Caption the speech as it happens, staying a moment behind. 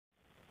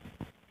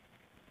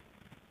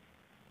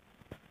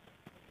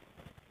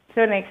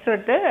So next to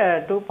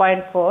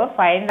 2.4,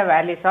 find the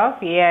values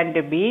of A and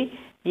B,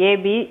 A,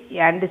 B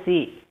and C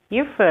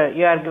if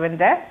you are given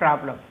the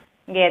problem.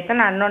 இங்கே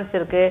எத்தனை unknowns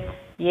இருக்கு?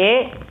 A,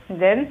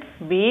 then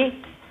B,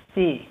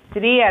 C.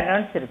 3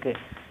 unknowns இருக்கு.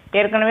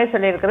 ஏற்கனவே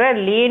சொல்லியிருக்கிற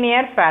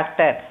linear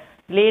factor.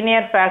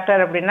 Linear factor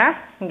அப்படின்னா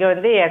இங்கே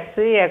வந்து x,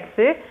 x,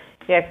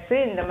 x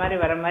இந்த மாதிரி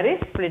வர மாதிரி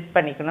split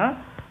பண்ணிக்கணும்.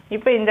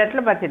 இப்போ இந்த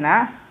இடத்துல பார்த்தீங்கன்னா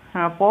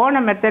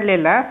போன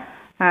மெத்தட்ல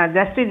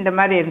ஜஸ்ட் இந்த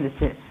மாதிரி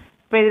இருந்துச்சு.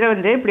 இப்போ இதில்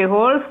வந்து இப்படி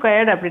ஹோல்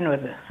ஸ்கொயர்டு அப்படின்னு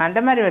வருது. அந்த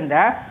மாதிரி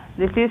வந்தால்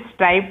திஸ் இஸ்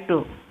டைப் 2.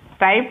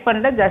 டைப்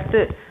பண்ணுற just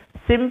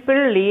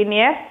simple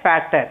linear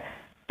factor.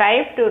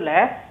 Type 2ல்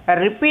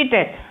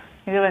ரிப்பீட்டட்,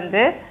 இது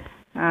வந்து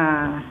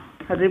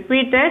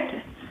ரிப்பீட்டட்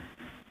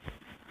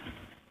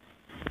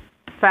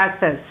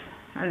ஃபேக்டர்ஸ்.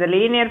 அந்த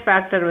லீனியர்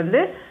ஃபேக்டர்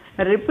வந்து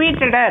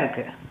ரிப்பீட்டடாக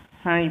இருக்குது.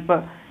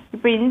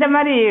 இப்போ இந்த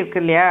மாதிரி இருக்கு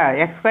இல்லையா,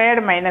 எக்ஸ்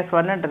ஸ்கொயர்டு மைனஸ்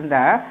ஒன்னு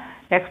இருந்தால்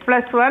X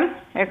plus one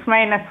X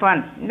minus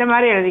one இந்த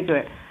மாதிரி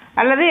எழுதிக்குவேன்,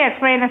 அல்லது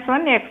X minus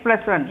one X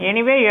plus one,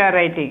 anyway you are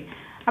writing.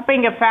 அப்போ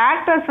இங்கே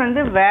ஃபேக்டர்ஸ்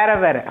வந்து வேறு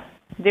வேறு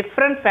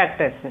டிஃப்ரெண்ட்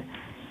ஃபேக்டர்ஸ்.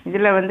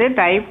 இதில் வந்து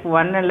டைப்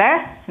 1ல்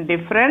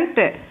டிஃப்ரெண்ட்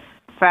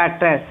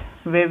ஃபேக்டர்ஸ்,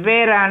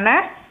 வெவ்வேறான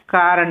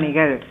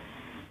காரணிகள்.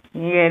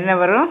 இங்கே என்ன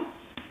வரும்?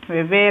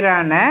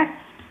 வெவ்வேறான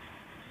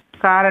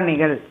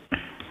காரணிகள்.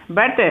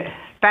 பட்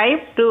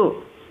டைப் 2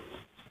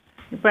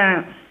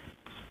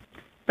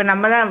 இப்போ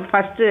நம்ம தான்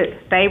ஃபஸ்ட்டு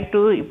டைப்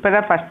 2 இப்போ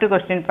தான் ஃபஸ்ட்டு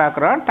கொஸ்டின்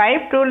பார்க்குறோம்.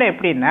 டைப் 2ல்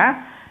எப்படின்னா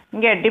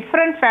இங்கே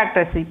டிஃப்ரெண்ட்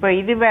ஃபேக்டர்ஸ். இப்போ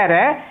இது வேறு,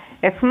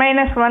 X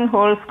minus one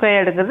whole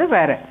square எடுக்கிறது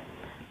வேறு.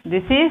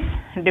 This is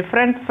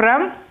different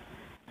from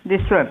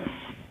this one.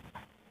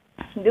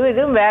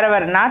 இதுவும் வேறு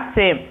வேறு, நாட்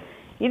சேம்.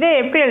 இதே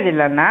எப்படி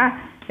எழுதிடலான்னா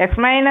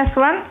X minus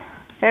one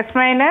X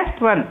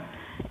minus one,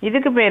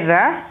 இதுக்கு பேர்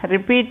தான்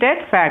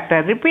ரிப்பீட்டட்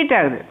ஃபேக்டர். ரிப்பீட்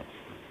ஆகுது,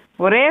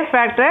 ஒரே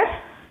ஃபேக்டர்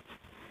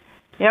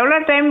எவ்வளோ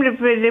டைம்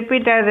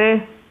ரிப்பீட் ஆகுது?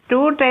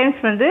 2 டைம்ஸ்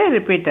வந்து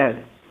ரிப்பீட்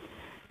ஆகுது.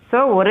 ஸோ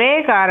ஒரே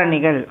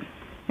காரணிகள்,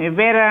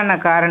 வெவ்வேறான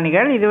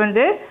காரணிகள், இது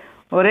வந்து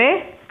ஒரே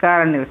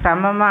காரணிகள்,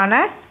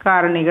 சமமான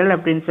காரணிகள்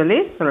அப்படின்னு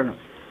சொல்லணும்.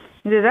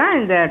 இதுதான்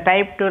இந்த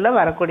டைப் 2ல்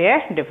வரக்கூடிய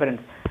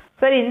டிஃபரன்ஸ்.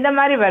 சரி, இந்த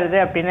மாதிரி வருது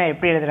அப்படின்னா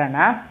எப்படி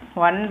எழுதுறான்னா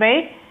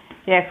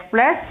 1/x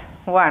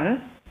 + 1.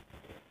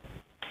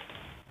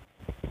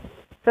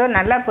 ஸோ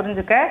நல்லா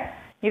புரிஞ்சுக்க,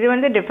 இது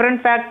வந்து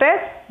different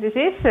factors,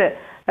 this is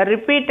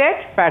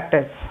repeated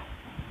factors.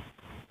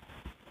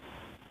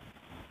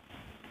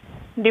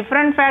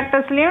 Different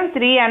ஃபேக்டர்ஸ்லேயும்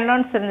 3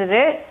 unknowns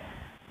இருந்தது.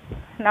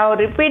 நான்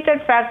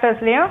ரிப்பீட்டட்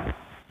ஃபேக்டர்ஸ்லேயும்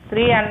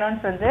 3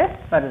 unknowns வந்து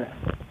வருது.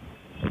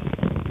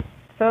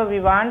 So we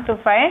want to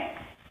find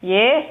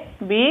A,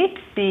 B,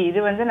 C. இது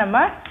வந்து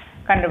நம்ம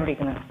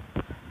கண்டுபிடிக்கணும்.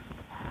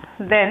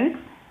 தென்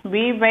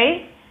B பை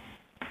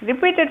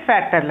ரிப்பீட்டட்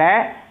ஃபேக்டரில்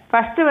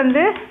ஃபஸ்ட்டு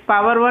வந்து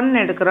பவர் 1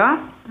 எடுக்கிறோம்,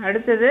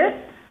 அடுத்தது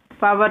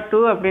பவர்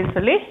 2 அப்படின்னு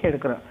சொல்லி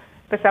எடுக்கிறோம்.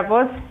 இப்போ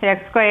சப்போஸ்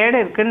எக்ஸ் ஸ்கொயர்டு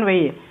இருக்குன்னு வை,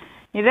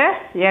 இதை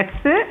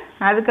எக்ஸு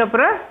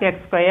அதுக்கப்புறம்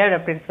எக்ஸ் ஸ்கொயர்டு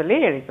அப்படின்னு சொல்லி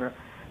எடுக்கிறோம்.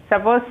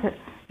 சப்போஸ்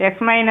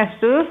எக்ஸ் மைனஸ்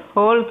 2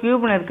 ஹோல்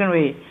க்யூப்னு இருக்குன்னு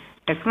வை,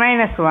 எக்ஸ்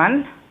மைனஸ் 1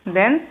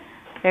 தென்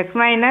எக்ஸ்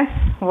மைனஸ்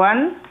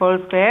 1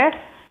 ஹோல் ஸ்கொயர்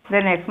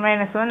தென் எக்ஸ்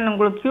மைனஸ் 1.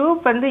 உங்களுக்கு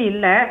க்யூப் வந்து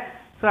இல்லை,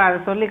 ஸோ அதை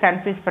சொல்லி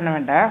கன்ஃபியூஸ் பண்ண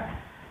வேண்டாம்.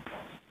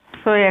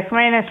 So X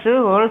minus 2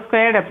 whole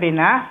squared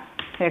அப்படின்னா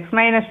எக்ஸ்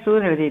மைனஸ்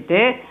 2ன்னு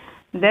எழுதிட்டு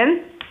தென்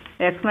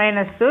எக்ஸ்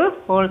மைனஸ் 2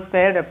 ஹோல்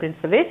ஸ்கொயர்டு அப்படின்னு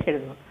சொல்லி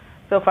எழுதுவோம்.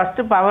 ஸோ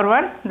ஃபஸ்ட்டு பவர்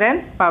 1 தென்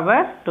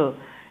பவர் 2.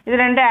 இது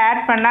ரெண்டு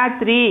ஆட் பண்ணால்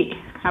 3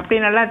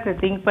 அப்படின்னெல்லாம்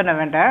திங்க் பண்ண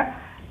வேண்டாம்.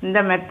 இந்த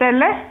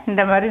மெத்தடில்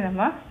இந்த மாதிரி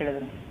நம்ம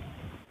எழுதணும்.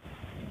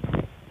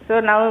 ஸோ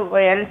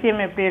நம்ம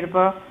எல்சிஎம் எப்படி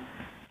இருப்போம்?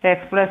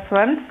 எக்ஸ் ப்ளஸ்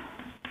 1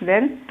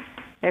 தென்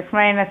எக்ஸ்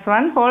மைனஸ்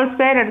 1 ஹோல்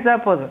ஸ்கொயர்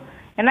எடுத்தால் போதும்.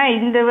 ஏன்னா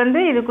இந்த வந்து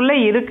இதுக்குள்ளே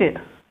இருக்குது,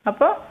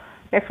 அப்போது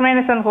எக்ஸ்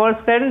மைனஸ் 1 ஹோல்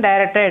ஸ்கொயர்னு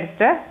டைரெக்டாக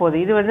எடுத்துட்டா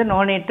போதும். இது வந்து no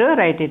need to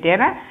right it,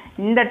 ஏன்னா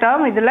இந்த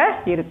டேர்ம் இதில்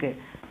இருக்குது.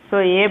 ஸோ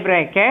ஏ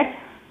ப்ராக்கெட்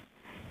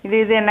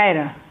இது என்ன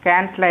ஆயிரும்?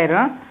 கேன்சல்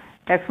ஆயிரும்.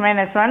 x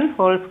minus 1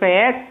 whole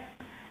square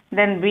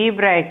then b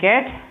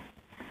bracket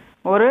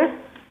ஒரு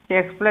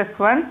x plus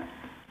 1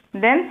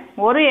 then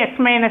ஒரு x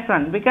minus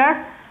 1 because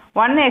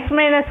 1 x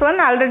minus 1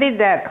 already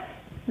there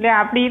இல்லையா?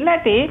 அப்படி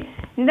இல்லாட்டி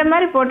இந்த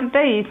மாதிரி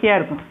போட்டுட்டா ஈஸியாக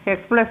இருக்கும். x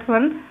plus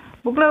 1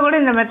 புக்கில் கூட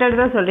இந்த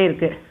மெத்தட் தான்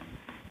சொல்லியிருக்கு.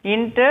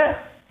 இன்ட்டு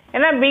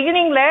ஏன்னா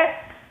பிகினிங்கில்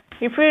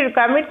if you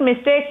commit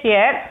mistake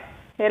here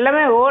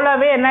எல்லாமே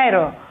ஓலாகவே என்ன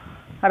ஆயிரும்?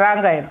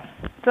 ராங் ஆயிரும்.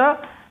 ஸோ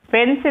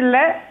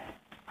பென்சிலில்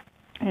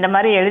இந்த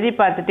மாதிரி எழுதி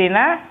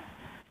பார்த்துட்டீங்கன்னா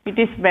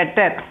it is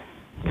better.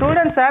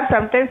 Students are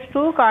sometimes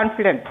two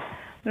confident.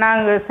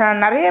 நாங்கள்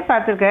நிறைய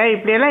பார்த்துருக்கேன்,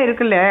 இப்படியெல்லாம்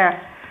இருக்குல்ல,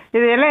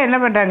 இதெல்லாம் என்ன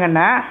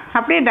பண்ணுறாங்கன்னா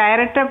அப்படியே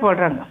டைரெக்டாக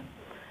போடுறாங்க.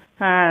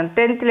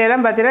 10th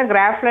பார்த்தீங்கன்னா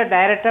கிராஃபில்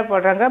டைரெக்டாக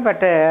போடுறாங்க,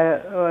 பட்டு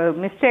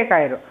மிஸ்டேக்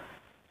ஆயிரும்.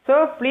 So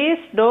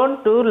please don't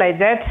do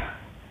like that.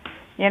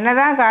 என்ன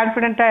தான்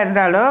கான்ஃபிடெண்ட்டாக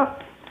இருந்தாலும்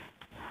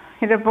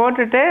இதை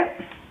போட்டுட்டு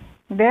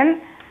தென்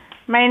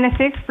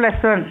 -6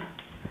 + 1.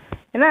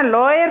 ஏன்னா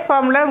லோயர்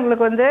ஃபார்மில்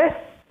உங்களுக்கு வந்து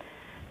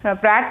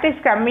ப்ராக்டிஸ்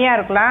கம்மியாக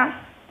இருக்கலாம்.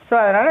 ஸோ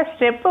அதனால்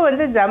ஸ்டெப்பு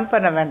வந்து ஜம்ப்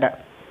பண்ண வேண்டாம்.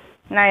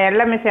 நான்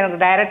எல்லாமே எனக்கு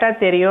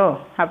டைரெக்டாக தெரியும்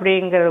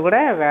அப்படிங்கிறது கூட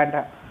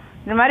வேண்டாம்.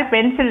 இந்த மாதிரி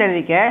பென்சில்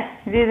எழுதிக்க.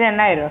 இது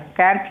என்ன ஆயிரும்,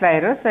 கேன்சல்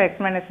ஆயிரும். So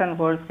X minus one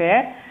whole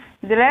square.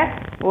 இதில்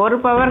ஒரு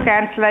பவர்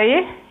கேன்சல் ஆகி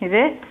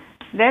இது,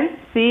 தென்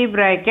சி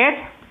ப்ராக்கெட்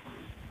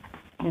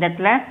இந்த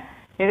இடத்துல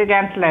இது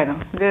கேன்சல்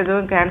ஆயிரும், இது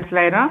இதுவும் கேன்சல்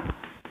ஆயிரும்.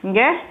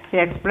 இங்கே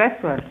X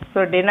plus one. So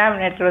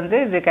denominator வந்து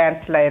இது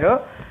கேன்சல்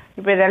ஆயிரும்.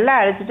 இப்போ இதெல்லாம்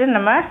அழிச்சிட்டு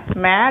நம்ம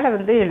மேலே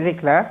வந்து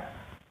எழுதிக்கலாம்.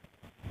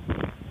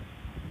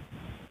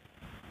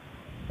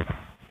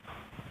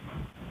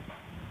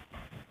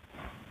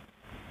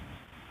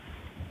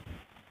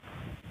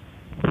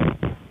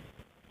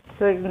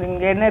 ஸோ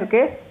இங்கே என்ன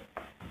இருக்குது,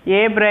 ஏ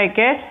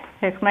bracket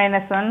X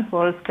minus one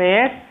whole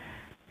square,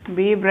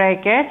 B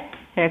bracket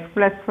X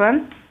plus one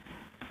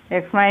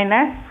X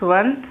minus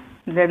one,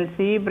 தென்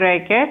C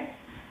bracket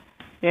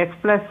X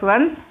plus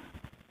one,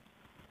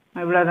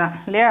 இவ்வளோதான்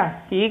இல்லையா,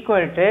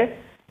 ஈக்குவல் டு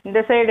இந்த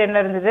சைடு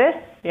என்ன இருந்தது,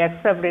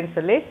 எக்ஸ் அப்படின்னு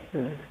சொல்லி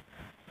இருந்தது.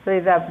 ஸோ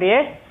இதை அப்படியே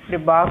இப்படி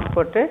பாக்ஸ்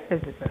போட்டு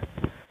எடுத்துக்கலாம்.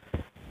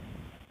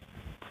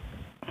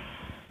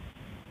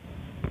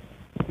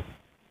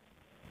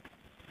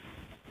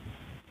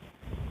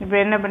 இப்போ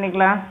என்ன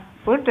பண்ணிக்கலாம்,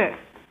 புட்டு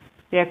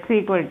எக்ஸ்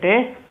ஈக்குவல் டு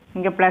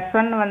இங்கே ப்ளஸ்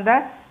ஒன்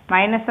வந்தால்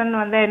மைனஸ் ஒன்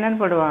வந்தால்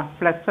என்னென்னு போடுவோம்,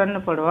 ப்ளஸ் ஒன்று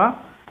போடுவோம்.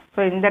 ஸோ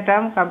இந்த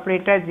டேர்ம்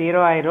கம்ப்ளீட்டாக 0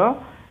 ஆயிரும்,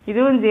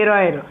 இதுவும் 0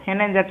 ஆயிரும்.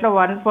 ஏன்னா இந்த இடத்துல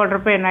 1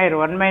 போடுறப்ப என்ன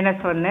ஆயிரும், 1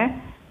 minus 1.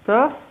 So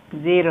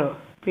 0,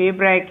 B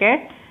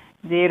bracket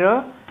 0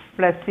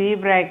 plus C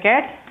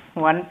bracket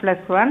 1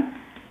 plus 1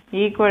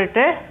 equal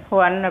to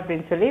 1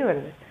 அப்படின்னு சொல்லி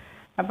வருது.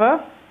 அப்போ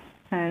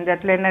இந்த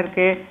இடத்துல என்ன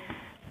இருக்குது,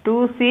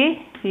 2c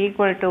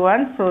equal to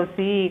 1. So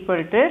C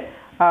equal to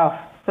of.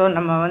 So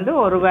நம்ம வந்து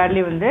ஒரு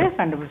வேல்யூ வந்து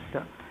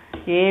கண்டுபிடிச்சிட்டோம்,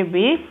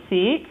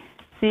 ஏபிசி,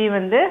 சி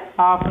வந்து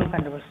ஆஃப்னு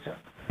கண்டுபிடிச்சிட்டோம்.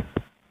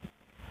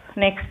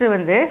 நெக்ஸ்ட்டு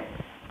வந்து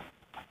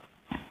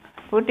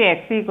கூட்டி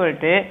எக்ஸ் ஈக்குவல்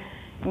டு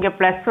இங்கே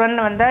ப்ளஸ் ஒன்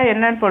வந்தால்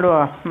என்னன்னு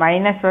போடுவோம்,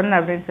 மைனஸ் ஒன்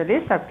அப்படின்னு சொல்லி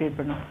சப்ஸ்டிட்யூட்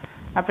பண்ணுவோம்.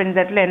 அப்போ இந்த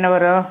இடத்துல என்ன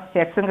வரும்,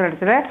 எக்ஸுங்கிற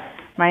இடத்துல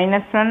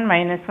மைனஸ்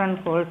ஒன்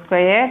ஹோல்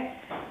ஸ்கொயர்.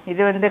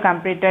 இது வந்து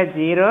கம்ப்ளீட்டாக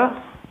 0,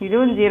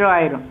 இதுவும் 0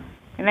 ஆயிரும்.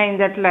 ஏன்னா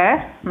இந்த இடத்துல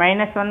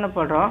மைனஸ் ஒன்று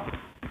போடுறோம்.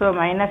 So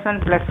minus one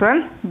plus one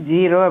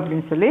 0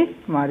 அப்படின்னு சொல்லி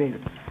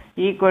மாறிடும்.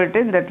 ஈக்குவல் டு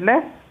இந்த இடத்துல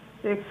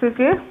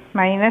எக்ஸுக்கு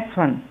minus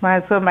one.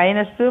 So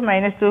minus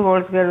two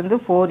whole square வந்து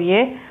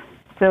 4a.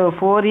 So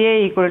 4a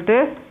equal to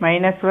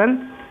minus one.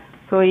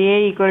 So a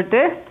equal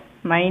to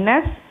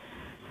minus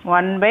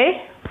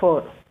 1/4.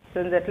 So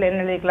இந்த இடத்துல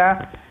என்ன எழுதிக்கலாம்,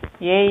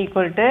 a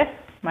equal to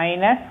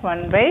minus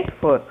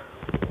 1/4.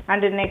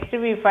 And next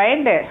we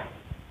find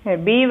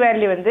b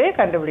value வந்து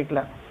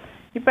கண்டுபிடிக்கலாம்.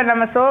 இப்போ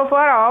நம்ம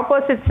சோஃபார்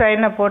ஆப்போசிட்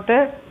சைனை போட்டு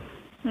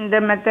இந்த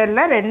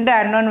மெத்தடில் 2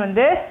 unknown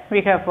வந்து we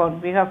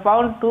have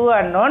found 2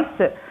 unknowns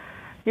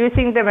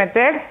using the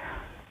method.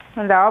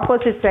 அந்த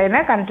ஆப்போசிட் சைனை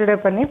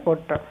கன்சிடர் பண்ணி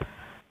போட்டோம்.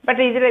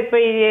 பட் இதில் இப்போ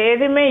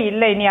எதுவுமே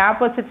இல்லை, இனி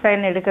ஆப்போசிட்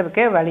சைன்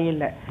எடுக்கிறதுக்கே வழி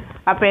இல்லை.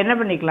 அப்போ என்ன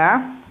பண்ணிக்கலாம்,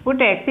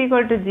 புட் எக்ஸ்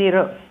ஈக்குவல் டு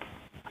 0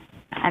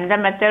 அந்த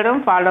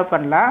மெத்தடும் ஃபாலோ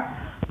பண்ணலாம்.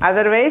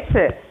 அதர்வைஸ்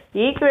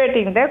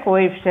ஈக்குவேட்டிங் த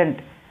கோஎஃபிஷியன்ட்,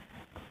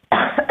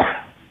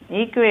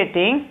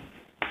 ஈக்குவேட்டிங்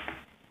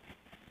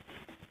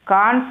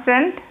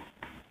கான்ஸ்டன்ட்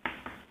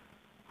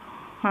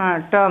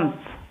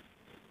டேர்ம்ஸ்,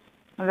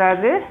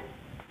 அதாவது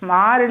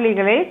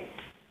மாறிலிகளை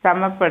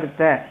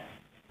சமப்படுத்த.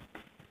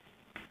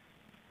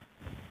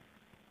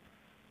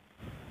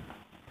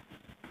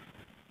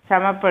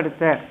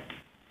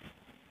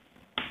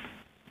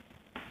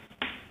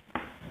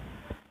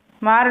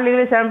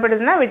 மாறிலிகளை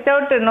சமப்படுத்தினா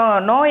without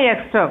no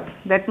X term,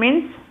 that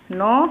means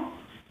no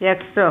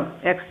X term,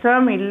 X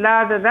term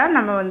இல்லாததான்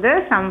நம்ம வந்து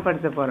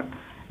சமப்படுத்த போகிறோம்.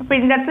 இப்போ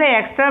இந்த இடத்துல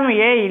எக்ஸ் டேர்ம்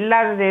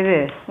இல்லாதது எது,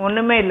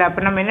 ஒன்றுமே இல்லை.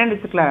 அப்போ நம்ம என்ன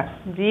எடுத்துக்கலாம்,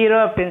 0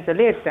 அப்படின்னு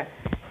சொல்லி எடுத்தேன்.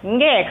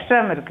 இங்கே எக்ஸ்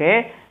டேர்ம்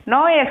இருக்குது, no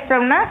X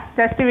டேர்ம்னா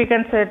just we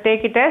can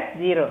take it as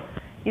 0.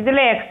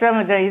 இதில் எக்ஸ் டேர்ம்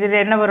இதில்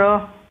என்ன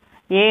வரும்,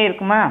 ஏ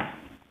இருக்குமா,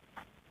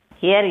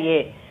 ஹியர் ஏ.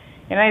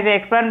 ஏன்னா இதை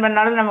எக்ஸ்பேண்ட்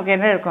பண்ணாலும் நமக்கு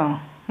என்ன இருக்கும்,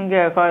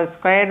 இங்கே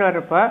ஸ்கொயர்டு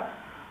வரப்போ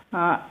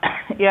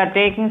யூ ஆர்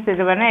டேக்கிங்ஸ்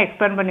இது வேணால்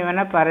எக்ஸ்பேண்ட் பண்ணி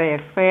வேணால் பாரு,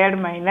 X squared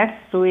minus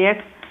 2x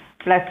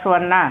plus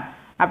 1.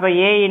 அப்போ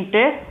a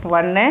இன்ட்டு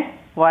 1a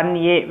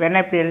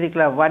வேணால் இப்படி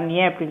எழுதிக்கலாம்,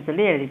 1a அப்படின்னு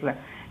சொல்லி எழுதிக்கலாம்.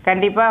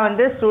 கண்டிப்பாக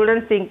வந்து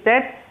ஸ்டூடெண்ட்ஸ் திங்க்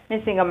தட்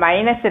மீன்ஸ் இங்கே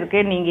மைனஸ்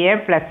இருக்குது, நீங்கள்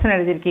ஏன் ப்ளஸ்ன்னு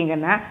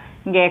எழுதிருக்கீங்கன்னா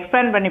இங்கே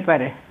எக்ஸ்பேண்ட்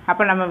பண்ணிப்பார்.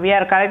 அப்போ நம்ம we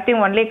are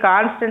collecting only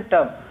constant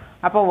term.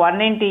 அப்போ 1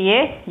 இன்ட்டு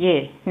ஏ.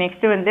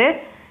 நெக்ஸ்ட்டு வந்து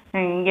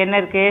இங்கே என்ன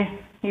இருக்குது,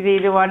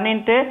 இது 1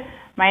 இன்ட்டு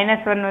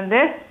 -1 வந்து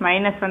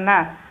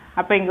 -1.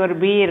 அப்போ இங்கே ஒரு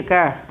b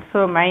இருக்கா, so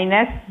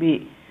minus b.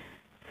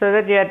 So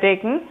that you are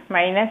taking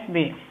minus b.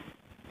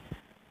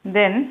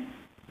 தென்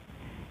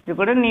இது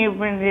கூட நீ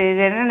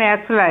இது என்ன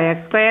ஆக்சுவலாக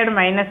எக்ஸ் ஸ்கொயர்டு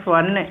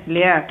 -1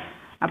 இல்லையா,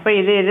 அப்போ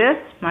இது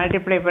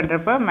மல்டிப்ளை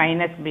பண்ணுறப்போ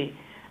 -b.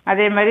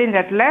 அதே மாதிரி இந்த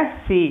இடத்துல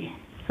c.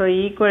 So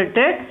equal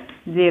to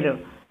 0.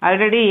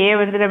 Already a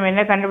வந்து நம்ம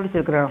என்ன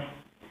கண்டுபிடிச்சிருக்கிறோம்,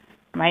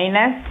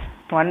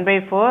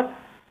 -1/4.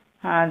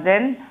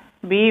 தென்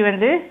b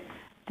வந்து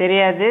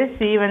தெரியாது, c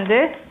வந்து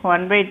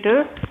 1/2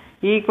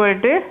 ஈக்குவல்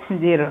டு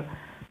 0.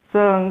 ஸோ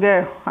இங்கே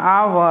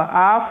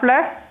ஆஃபில்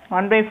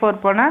 1/4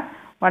 போனால்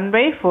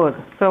 1/4.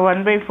 So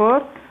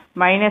 1/4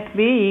 minus b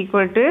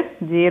equal to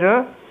 0.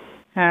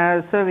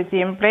 So which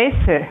implies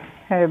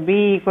b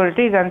equal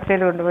to இது அந்த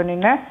சைடு கொண்டு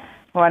போனீங்கன்னா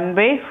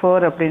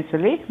 1/4 அப்படின்னு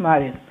சொல்லி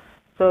மாறிடும்.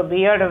 ஸோ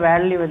பியோட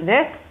வேல்யூ வந்து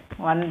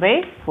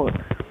 1/4.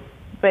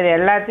 இப்போ இது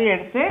எல்லாத்தையும்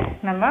எடுத்து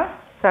நம்ம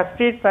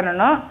சப்ஸ்டியூட்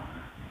பண்ணணும்.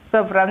 ஸோ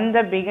ஃப்ரம்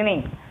த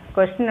பிகினிங்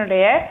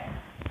கொஸ்டினுடைய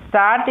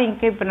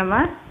ஸ்டார்டிங்க்கு இப்போ நம்ம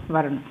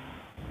வரணும்.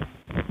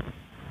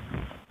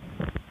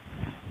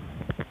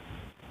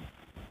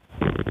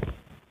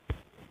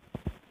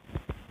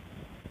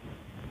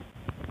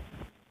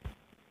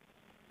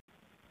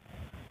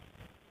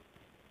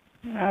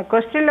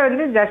 கொஸ்டினில்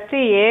வந்து ஜஸ்ட்டு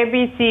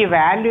ஏபிசி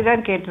வேல்யூ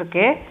தான்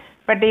கேட்டிருக்கு.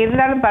 பட்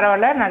இருந்தாலும்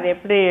பரவாயில்ல, நான் அதை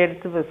எப்படி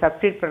எடுத்து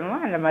சப்ஸ்டியூட்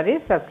பண்ணுவோம் அந்த மாதிரி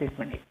சப்ஸ்டியூட்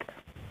பண்ணியிருக்கேன்.